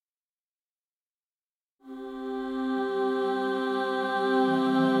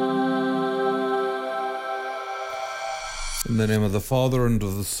In the name of the Father, and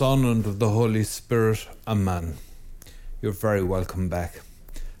of the Son, and of the Holy Spirit. Amen. You're very welcome back.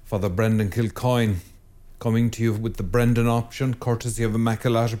 Father Brendan Kilcoyne, coming to you with the Brendan option, courtesy of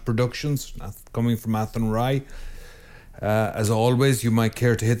Immaculata Productions, coming from Athenry. As always, you might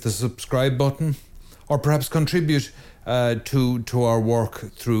care to hit the subscribe button, or perhaps contribute to our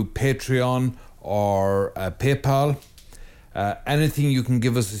work through Patreon or PayPal. Anything you can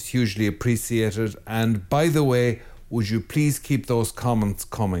give us is hugely appreciated. And by the way, would you please keep those comments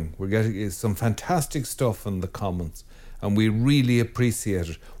coming? We're getting some fantastic stuff in the comments, and we really appreciate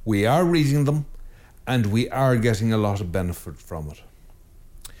it. We are reading them, and we are getting a lot of benefit from it.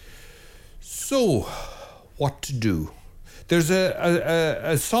 So, what to do? There's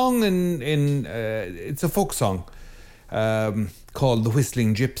a song in it's a folk song called The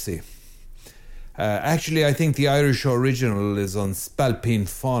Whistling Gypsy. Actually, I think the Irish original is on Spalpeen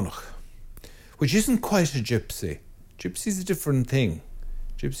Fánach, which isn't quite a gypsy. Gypsy's a different thing.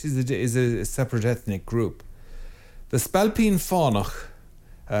 Gypsy is a separate ethnic group. The Spalpeen Fánach,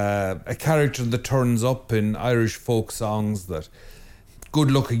 a character that turns up in Irish folk songs, that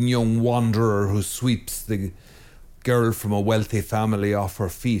good-looking young wanderer who sweeps the girl from a wealthy family off her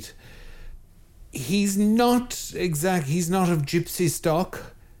feet. He's not of gypsy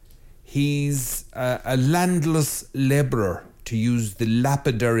stock. He's a landless labourer, to use the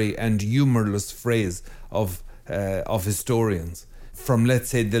lapidary and humourless phrase of historians, from, let's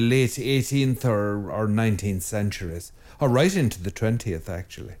say, the late 18th or 19th centuries, or right into the 20th,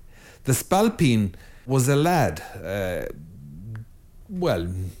 actually. The Spalpeen was a lad, a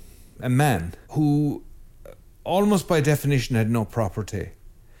man, who almost by definition had no property.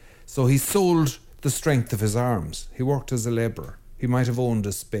 So he sold the strength of his arms. He worked as a labourer. He might have owned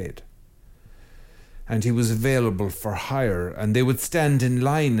a spade. And he was available for hire, and they would stand in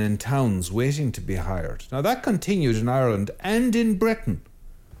line in towns waiting to be hired. Now that continued in Ireland and in Britain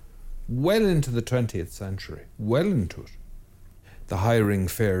well into the 20th century, well into it. The hiring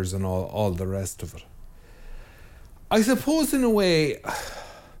fairs and all the rest of it. I suppose in a way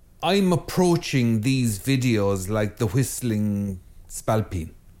I'm approaching these videos like the whistling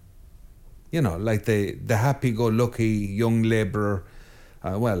Spalpeen. You know, like the happy-go-lucky young labourer.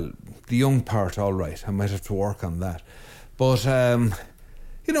 The young part, all right. I might have to work on that. But,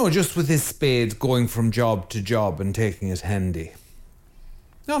 just with his spade going from job to job and taking it handy.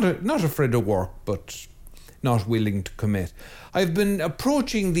 Not afraid of work, but not willing to commit. I've been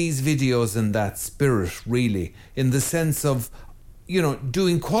approaching these videos in that spirit, really, in the sense of,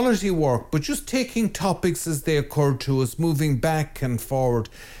 doing quality work, but just taking topics as they occur to us, moving back and forward.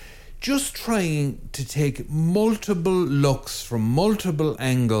 Just trying to take multiple looks from multiple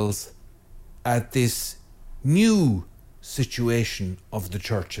angles at this new situation of the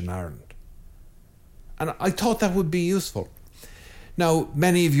Church in Ireland. And I thought that would be useful. Now,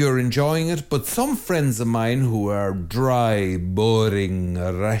 many of you are enjoying it, but some friends of mine who are dry, boring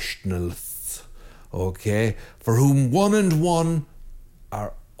rationalists, okay, for whom 1 and 1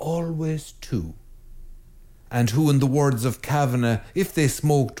 are always 2. And who, in the words of Kavanagh, if they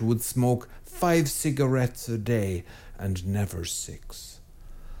smoked, would smoke 5 cigarettes a day and never 6.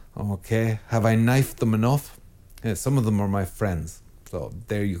 Okay, have I knifed them enough? Yeah, some of them are my friends. So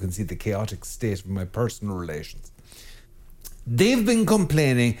there you can see the chaotic state of my personal relations. They've been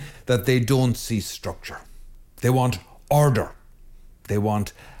complaining that they don't see structure. They want order. They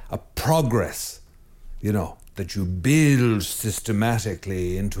want a progress, that you build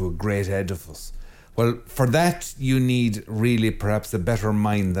systematically into a great edifice. Well, for that, you need really perhaps a better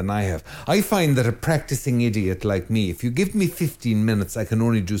mind than I have. I find that a practicing idiot like me, if you give me 15 minutes, I can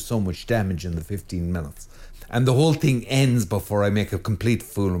only do so much damage in the 15 minutes. And the whole thing ends before I make a complete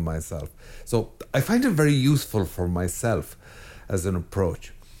fool of myself. So I find it very useful for myself as an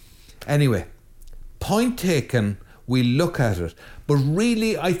approach. Anyway, point taken, we look at it. But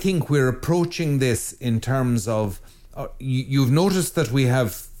really, I think we're approaching this in terms of... you've noticed that we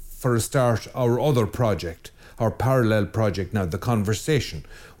have, for a start, our other project, our parallel project now, The Conversation,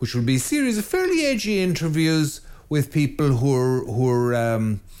 which will be a series of fairly edgy interviews with people who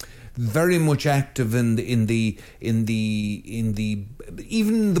are very much active in the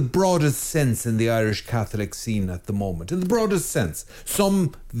even the broadest sense in the Irish Catholic scene at the moment. In the broadest sense,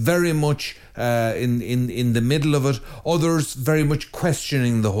 some very much in the middle of it, others very much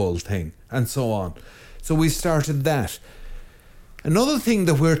questioning the whole thing, and so on. So we started that. Another thing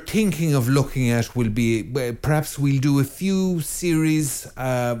that we're thinking of looking at will be, perhaps we'll do a few series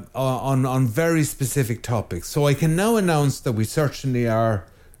on very specific topics. So I can now announce that we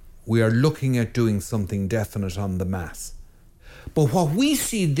are looking at doing something definite on the Mass. But what we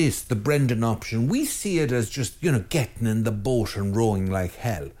see this, the Brendan option, we see it as just, getting in the boat and rowing like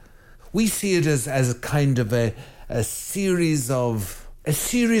hell. We see it as a kind of a series of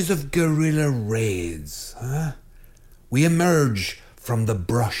guerrilla raids. Huh? We emerge from the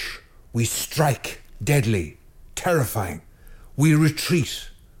brush. We strike, deadly, terrifying. We retreat.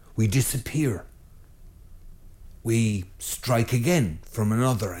 We disappear. We strike again from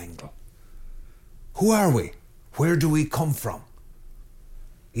another angle. Who are we? Where do we come from?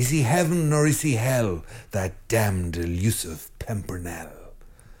 Is he heaven or is he hell, that damned elusive Pimpernel?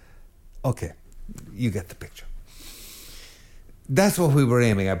 Okay, you get the picture. That's what we were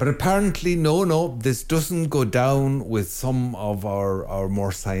aiming at. But apparently, no, this doesn't go down with some of our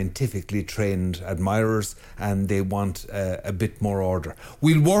more scientifically trained admirers, and they want a bit more order.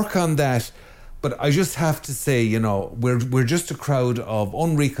 We'll work on that, but I just have to say, we're just a crowd of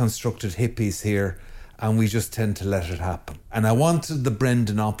unreconstructed hippies here, and we just tend to let it happen. And I wanted the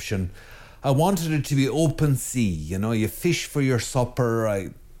Brendan option. I wanted it to be open sea. You fish for your supper.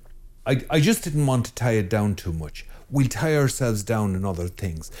 I just didn't want to tie it down too much. We'll tie ourselves down in other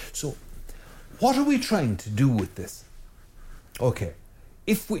things. So what are we trying to do with this? Okay,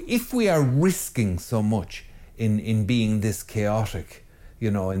 if we are risking so much in being this chaotic,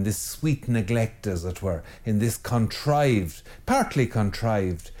 in this sweet neglect, as it were, in this partly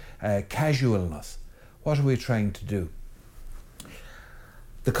contrived casualness, what are we trying to do?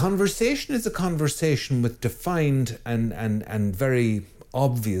 The conversation is a conversation with defined and very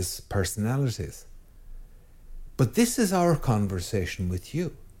obvious personalities. But this is our conversation with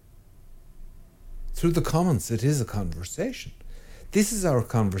you. Through the comments, it is a conversation. This is our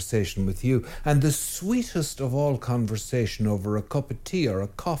conversation with you. And the sweetest of all conversation over a cup of tea or a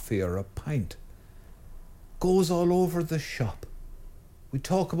coffee or a pint goes all over the shop. We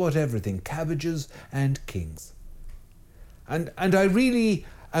talk about everything, cabbages and kings. And I really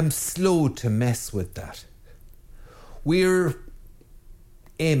am slow to mess with that. We're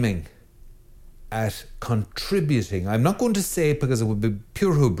aiming at contributing. I'm not going to say it because it would be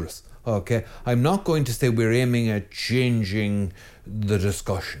pure hubris, okay? I'm not going to say we're aiming at changing the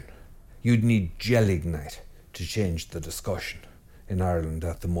discussion. You'd need Gelignite to change the discussion in Ireland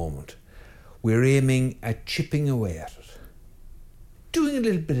at the moment. We're aiming at chipping away at it, doing a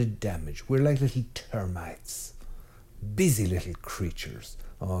little bit of damage. We're like little termites, busy little creatures,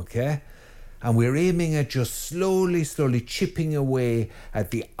 okay? And we're aiming at just slowly chipping away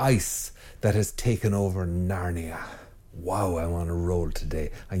at the ice that has taken over Narnia. Wow, I'm on a roll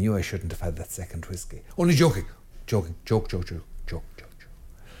today. I knew I shouldn't have had that second whiskey. Only joking. Joke.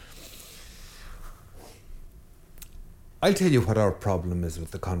 I'll tell you what our problem is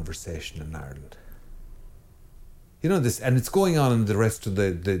with the conversation in Ireland. This, and it's going on in the rest of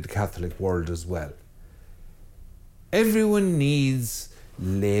the Catholic world as well. Everyone needs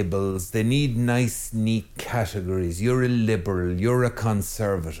labels. They need nice, neat categories. You're a liberal, you're a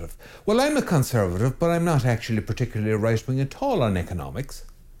conservative. Well, I'm a conservative, but I'm not actually particularly right-wing at all on economics.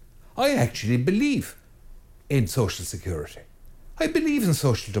 I actually believe in social security. I believe in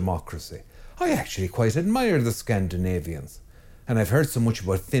social democracy. I actually quite admire the Scandinavians. And I've heard so much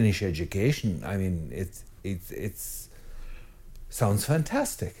about Finnish education. I mean, it's sounds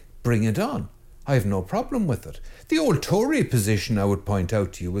fantastic. Bring it on. I have no problem with it. The old Tory position, I would point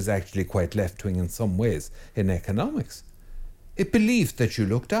out to you, was actually quite left-wing in some ways in economics. It believed that you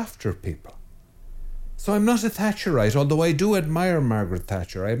looked after people. So I'm not a Thatcherite, although I do admire Margaret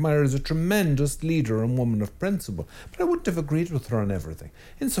Thatcher. I admire her as a tremendous leader and woman of principle, but I wouldn't have agreed with her on everything,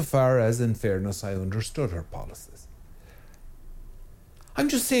 insofar as, in fairness, I understood her policies. I'm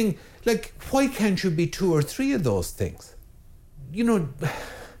just saying, why can't you be two or three of those things?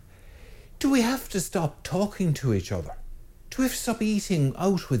 Do we have to stop talking to each other? Do we have to stop eating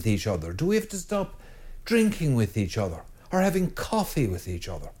out with each other? Do we have to stop drinking with each other or having coffee with each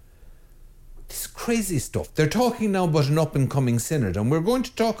other? This crazy stuff. They're talking now about an up-and-coming synod, and we're going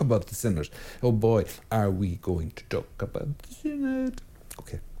to talk about the synod. Oh boy, are we going to talk about the synod?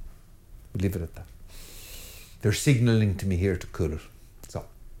 Okay, we'll leave it at that. They're signalling to me here to cool it. So,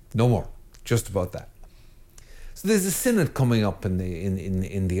 no more. Just about that. So there's a synod coming up in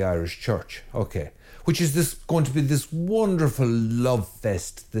the Irish Church, okay, which is going to be this wonderful love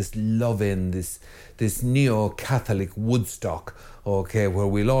fest, this love-in, this neo-Catholic Woodstock, okay, where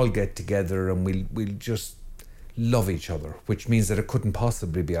we'll all get together and we'll just love each other, which means that it couldn't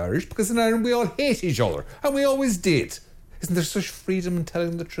possibly be Irish, because in Ireland we all hate each other, and we always did. Isn't there such freedom in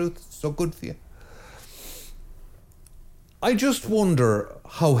telling the truth? It's so good for you. I just wonder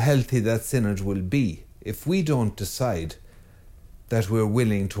how healthy that synod will be if we don't decide that we're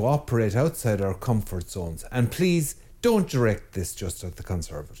willing to operate outside our comfort zones. And please don't direct this just at the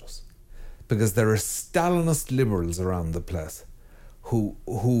Conservatives, because there are Stalinist liberals around the place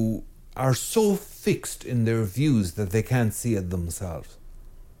who are so fixed in their views that they can't see it themselves.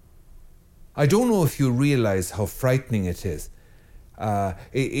 I don't know if you realise how frightening it is.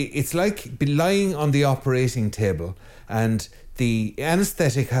 It's like lying on the operating table and the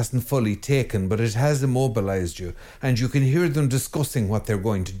anaesthetic hasn't fully taken, but it has immobilised you, and you can hear them discussing what they're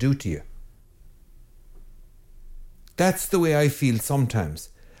going to do to you. That's the way I feel sometimes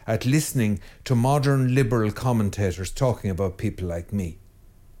at listening to modern liberal commentators talking about people like me,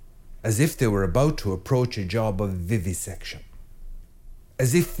 as if they were about to approach a job of vivisection,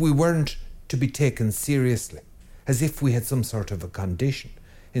 as if we weren't to be taken seriously, as if we had some sort of a condition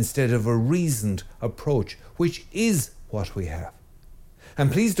instead of a reasoned approach, which is what we have.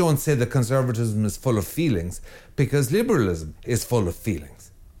 And please don't say that conservatism is full of feelings, because liberalism is full of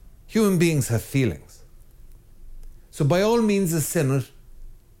feelings. Human beings have feelings. So by all means, a Senate,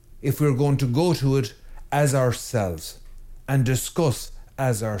 if we're going to go to it as ourselves and discuss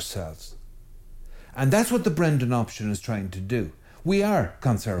as ourselves. And that's what the Brendan option is trying to do. We are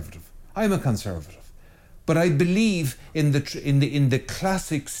conservative. I'm a conservative. But I believe in the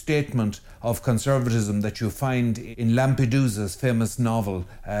classic statement of conservatism that you find in Lampedusa's famous novel,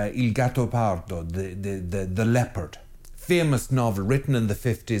 Il Gatto Pardo, the Leopard. Famous novel written in the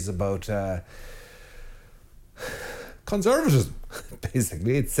 50s about conservatism.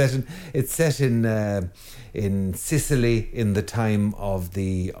 Basically, it's set in Sicily in the time of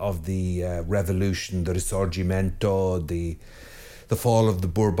the revolution, the Risorgimento, the fall of the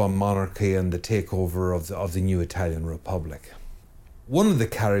Bourbon monarchy and the takeover of the new Italian Republic. One of the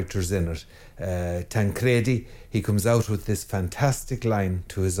characters in it, Tancredi, he comes out with this fantastic line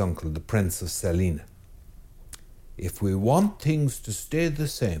to his uncle, the Prince of Salina. If we want things to stay the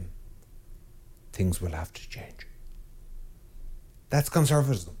same, things will have to change. That's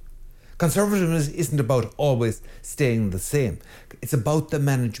conservatism. Conservatism isn't about always staying the same. It's about the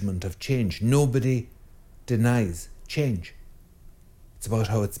management of change. Nobody denies change. It's about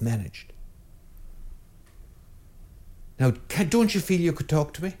how it's managed. Now, don't you feel you could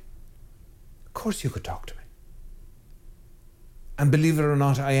talk to me? Of course you could talk to me. And believe it or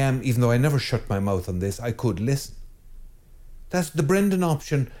not, I am, even though I never shut my mouth on this, I could listen. That's the Brendan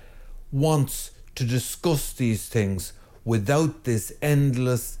option wants to discuss these things without this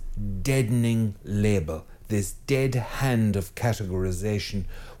endless, deadening label, this dead hand of categorization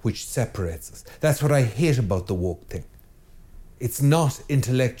which separates us. That's what I hate about the woke thing. It's not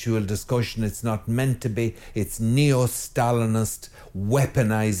intellectual discussion, it's not meant to be, it's neo-Stalinist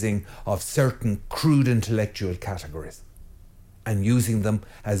weaponizing of certain crude intellectual categories and using them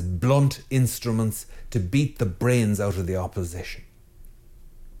as blunt instruments to beat the brains out of the opposition.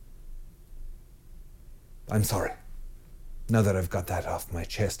 I'm sorry. Now that I've got that off my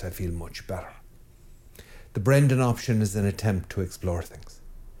chest, I feel much better. The Brendan option is an attempt to explore things.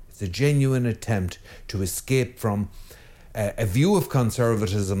 It's a genuine attempt to escape from a view of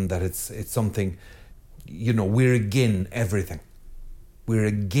conservatism that it's something, we're again everything. We're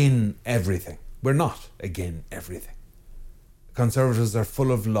again everything. We're not again everything. Conservatives are full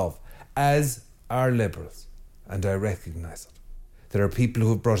of love, as are liberals, and I recognise it. There are people who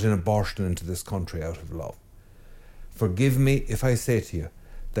have brought in abortion into this country out of love. Forgive me if I say to you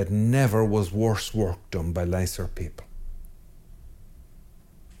that never was worse work done by nicer people.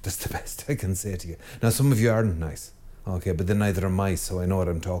 That's the best I can say to you. Now, some of you aren't nice. Okay, but then neither am I, so I know what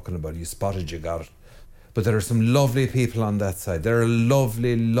I'm talking about. You spotted, you got it. But there are some lovely people on that side. There are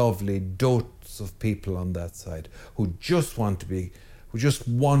lovely, lovely dotes of people on that side who just want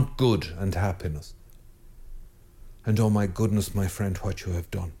good and happiness. And oh my goodness, my friend, what you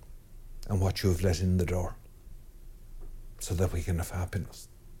have done and what you have let in the door so that we can have happiness.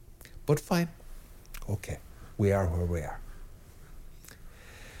 But fine. Okay, we are where we are.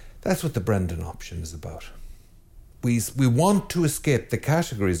 That's what the Brendan option is about. We want to escape the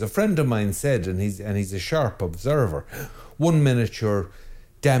categories. A friend of mine said, and he's a sharp observer, 1 minute you're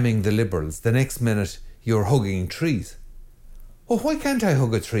damning the liberals, the next minute you're hugging trees. Well, why can't I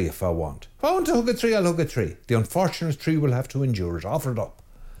hug a tree if I want? If I want to hug a tree, I'll hug a tree. The unfortunate tree will have to endure it. Offer it up.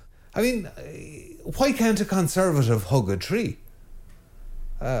 I mean, why can't a conservative hug a tree?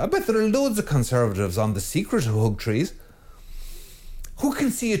 I bet there are loads of conservatives on The Secret who hug trees. Who can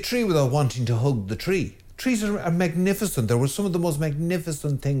see a tree without wanting to hug the tree? Trees are magnificent. There were some of the most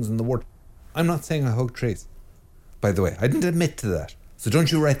magnificent things in the world. I'm not saying I hug trees, by the way. I didn't admit to that. So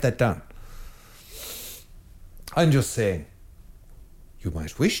don't you write that down. I'm just saying, you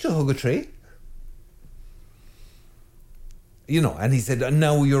might wish to hug a tree. And he said,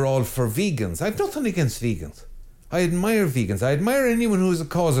 now you're all for vegans. I've nothing against vegans. I admire vegans. I admire anyone who has a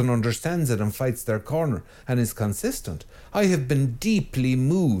cause and understands it and fights their corner and is consistent. I have been deeply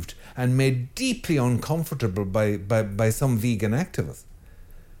moved and made deeply uncomfortable by some vegan activists.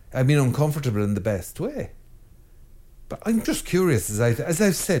 I mean, uncomfortable in the best way. But I'm just curious, as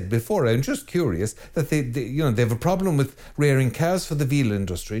I've said before, I'm just curious that they have a problem with rearing cows for the veal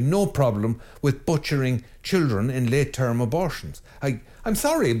industry, no problem with butchering children in late-term abortions. I'm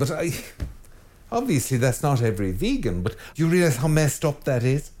sorry, but obviously that's not every vegan, but do you realise how messed up that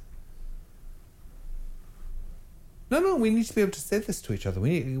is? No, we need to be able to say this to each other.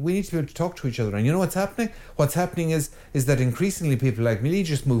 We need to be able to talk to each other. And you know what's happening? What's happening is that increasingly people like me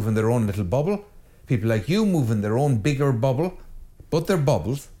just move in their own little bubble. People like you move in their own bigger bubble, but they're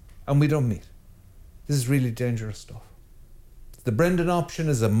bubbles, and we don't meet. This is really dangerous stuff. The Brendan option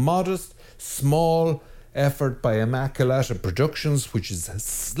is a modest, small effort by Immaculata Productions, which is a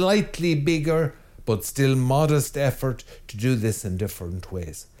slightly bigger, but still modest effort to do this in different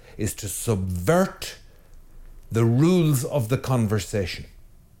ways, is to subvert the rules of the conversation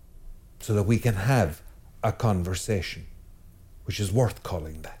so that we can have a conversation, which is worth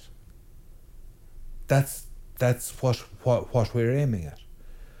calling that. That's what we're aiming at.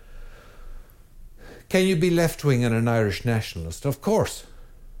 Can you be left-wing and an Irish nationalist? Of course.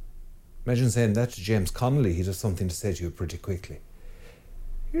 Imagine saying that to James Connolly. He'd have something to say to you pretty quickly.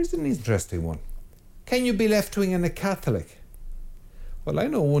 Here's an interesting one. Can you be left-wing and a Catholic? Well, I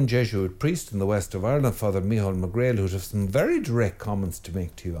know one Jesuit priest in the west of Ireland, Father Micheál McGrail, who'd have some very direct comments to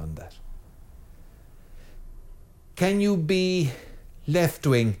make to you on that. Can you be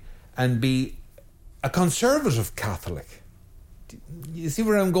left-wing and be a conservative Catholic? You see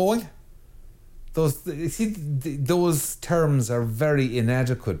where I'm going? Those terms are very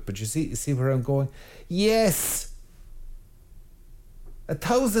inadequate, but you see where I'm going? Yes.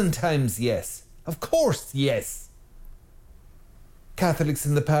 1,000 times yes. Of course, yes. Catholics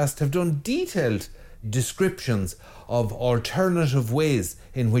in the past have done detailed descriptions of alternative ways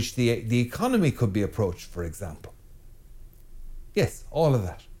in which the economy could be approached, for example. Yes, all of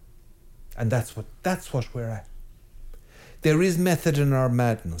that. And that's what we're at. There is method in our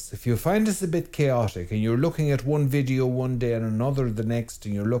madness. If you find us a bit chaotic and you're looking at one video one day and another the next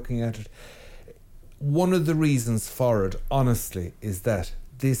and you're looking at it, one of the reasons for it, honestly, is that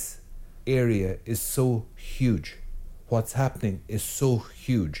this area is so huge. What's happening is so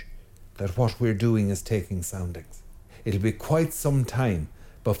huge that what we're doing is taking soundings. It'll be quite some time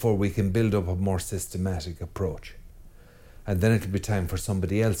before we can build up a more systematic approach. And then it'll be time for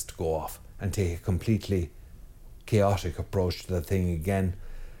somebody else to go off and take a completely chaotic approach to the thing again,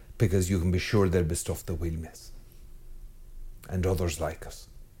 because you can be sure there'll be stuff that we'll miss. And others like us.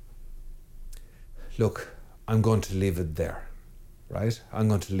 Look, I'm going to leave it there, right? I'm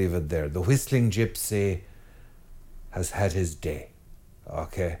going to leave it there. The Whistling Gypsy has had his day,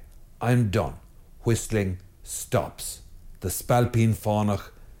 okay? I'm done. Whistling stops. The Spalpeen Fánach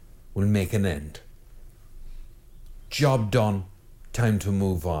will make an end. Job done, time to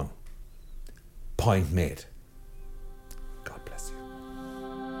move on. Point made.